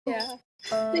Yeah.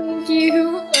 Thank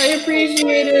you. I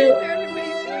appreciate it.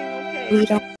 Everybody's doing okay. We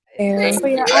don't care. Thank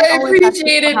you. I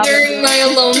appreciate it during my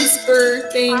alone spur.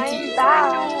 Thank you.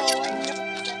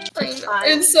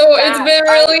 It's been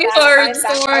really hard,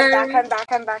 Storm. I'm back.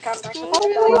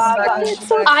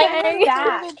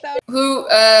 Who,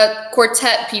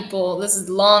 quartet people, this is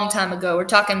a long time ago. We're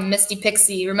talking Misty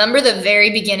Pixie. Remember the very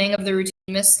beginning of the routine,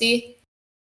 Misty?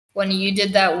 When you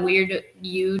did that weird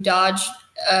U dodge,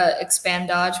 expand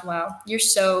dodge? Wow. You're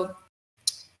so...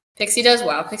 Pixie does?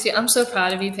 Wow, Pixie. I'm so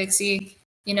proud of you, Pixie.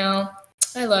 You know,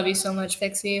 I love you so much,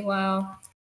 Pixie. Wow.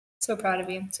 So proud of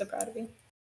you. So proud of you.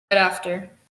 Right after.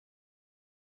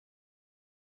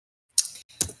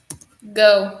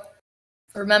 Go.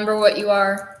 Remember what you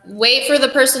are. Wait for the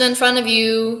person in front of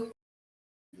you.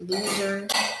 Loser.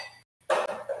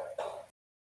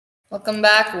 Welcome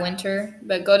back, Winter.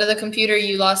 But go to the computer.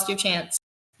 You lost your chance.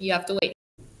 You have to wait.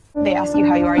 They ask you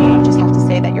how you are, you just have to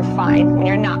say that you're fine when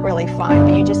you're not really fine,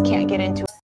 but you just can't get into it.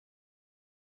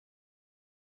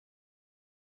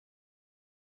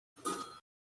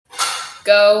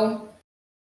 Go.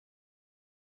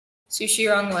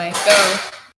 Sushi wrong way. Go.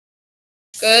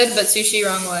 Good, but sushi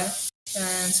wrong way.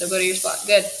 And so go to your spot.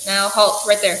 Good. Now halt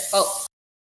right there. Halt.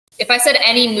 If I said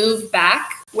any move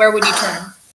back, where would you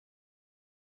turn?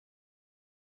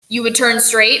 You would turn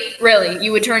straight? Really?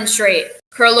 You would turn straight.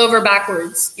 Curl over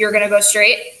backwards. You're going to go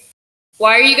straight?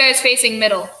 Why are you guys facing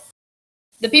middle?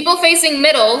 The people facing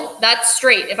middle, that's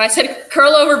straight. If I said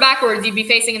curl over backwards, you'd be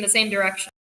facing in the same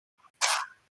direction.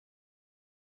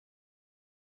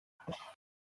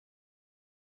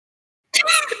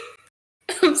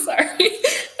 I'm sorry.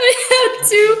 I had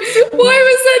to. Why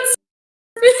was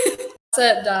that?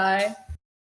 Set die.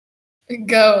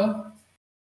 Go.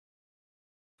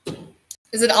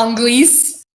 Is it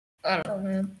Anglais? I don't know,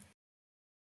 man.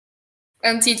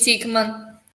 MTT, come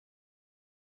on.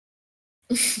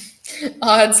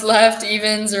 Odds left,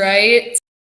 evens right.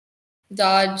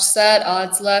 Dodge set,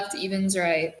 odds left, evens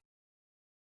right.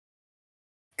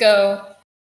 Go.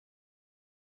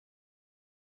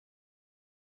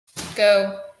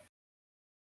 Go.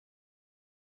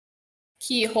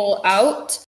 Keyhole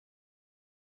out.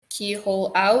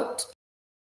 Keyhole out.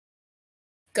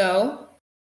 Go.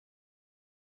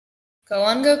 Go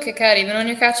on go, kick out. Even when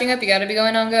you're catching up, you gotta be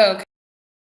going on go. Okay.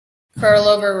 Curl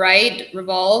over right,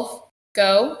 revolve.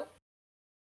 Go.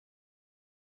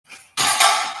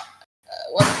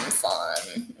 Wasn't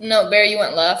fun. No, Bear, you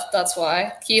went left. That's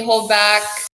why. Keyhole back.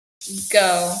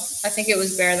 Go. I think it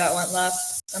was Bear that went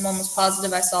left. I'm almost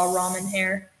positive I saw ramen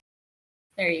hair.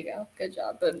 There you go. Good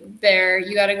job. But Bear,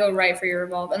 you gotta go right for your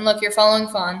revolve. And look, you're following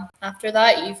Fawn. After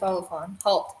that, you follow Fawn.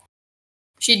 Halt.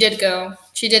 She did go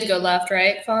left,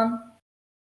 right, Fawn?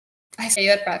 I say you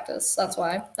had practice. That's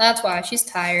why. That's why. She's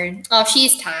tired. Oh,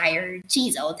 she's tired.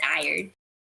 She's all tired.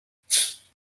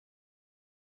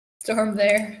 Storm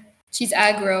there. She's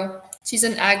aggro. She's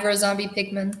an aggro zombie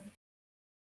pigman.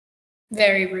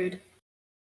 Very rude.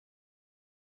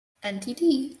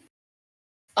 NTT.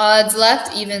 Odds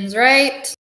left, evens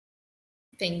right.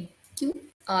 Thank you.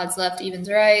 Odds left, evens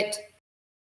right.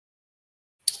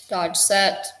 Dodge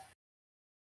set.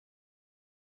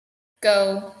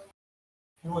 Go.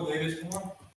 You know what day it is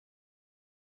tomorrow?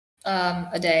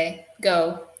 A day.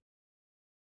 Go.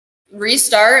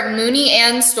 Restart. Mooney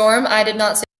and Storm. I did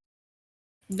not say.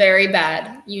 Very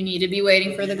bad. You need to be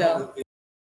waiting for the go.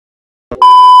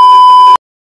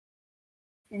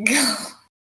 Go.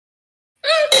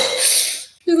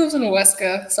 She lives in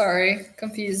Weska. Sorry.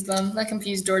 Confused them. I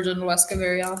confuse Georgia and Weska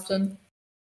very often.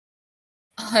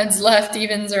 Odds left,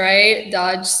 evens right.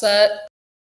 Dodge set.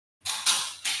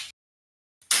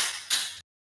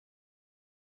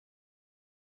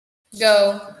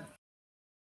 Go.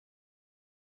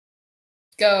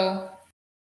 Go.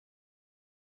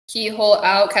 Keyhole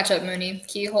out. Catch up, Mooney.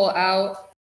 Keyhole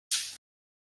out.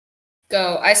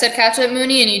 Go. I said catch up,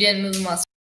 Mooney, and you didn't move a muscle.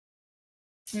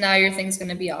 Now your thing's going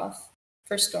to be off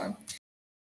for Storm.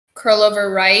 Curl over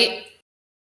right.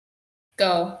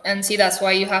 Go. And see, that's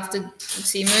why you have to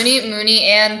see Mooney,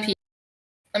 and P.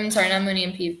 I'm sorry, not Mooney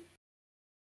and P.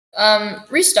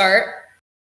 Restart.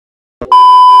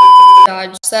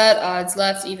 Dodge set. Odds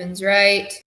left, evens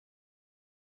right.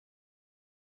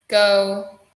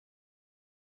 Go.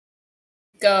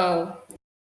 Go.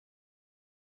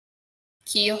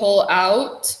 Keyhole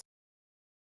out.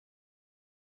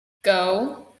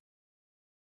 Go.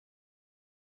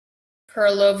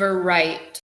 Curl over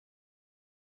right.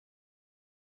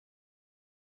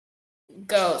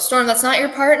 Go. Storm, that's not your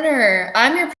partner.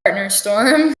 I'm your partner,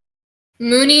 Storm.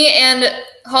 Mooney and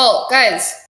Halt.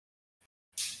 Guys,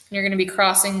 you're going to be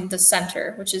crossing the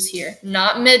center, which is here.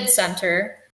 Not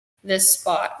mid-center. this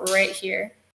spot right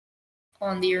here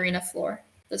on the arena floor.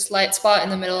 This light spot in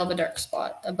the middle of a dark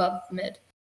spot above mid.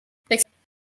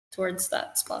 Towards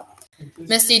that spot.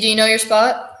 Misty, do you know your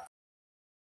spot?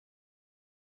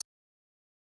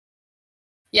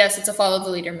 Yes, it's a follow the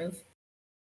leader move.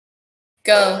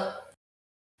 Go.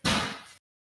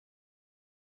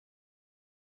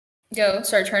 Go.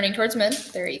 Start turning towards mid.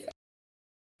 There you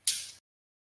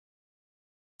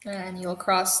go. And you'll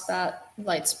cross that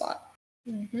light spot.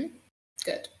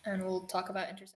 Good. And we'll talk about intersection.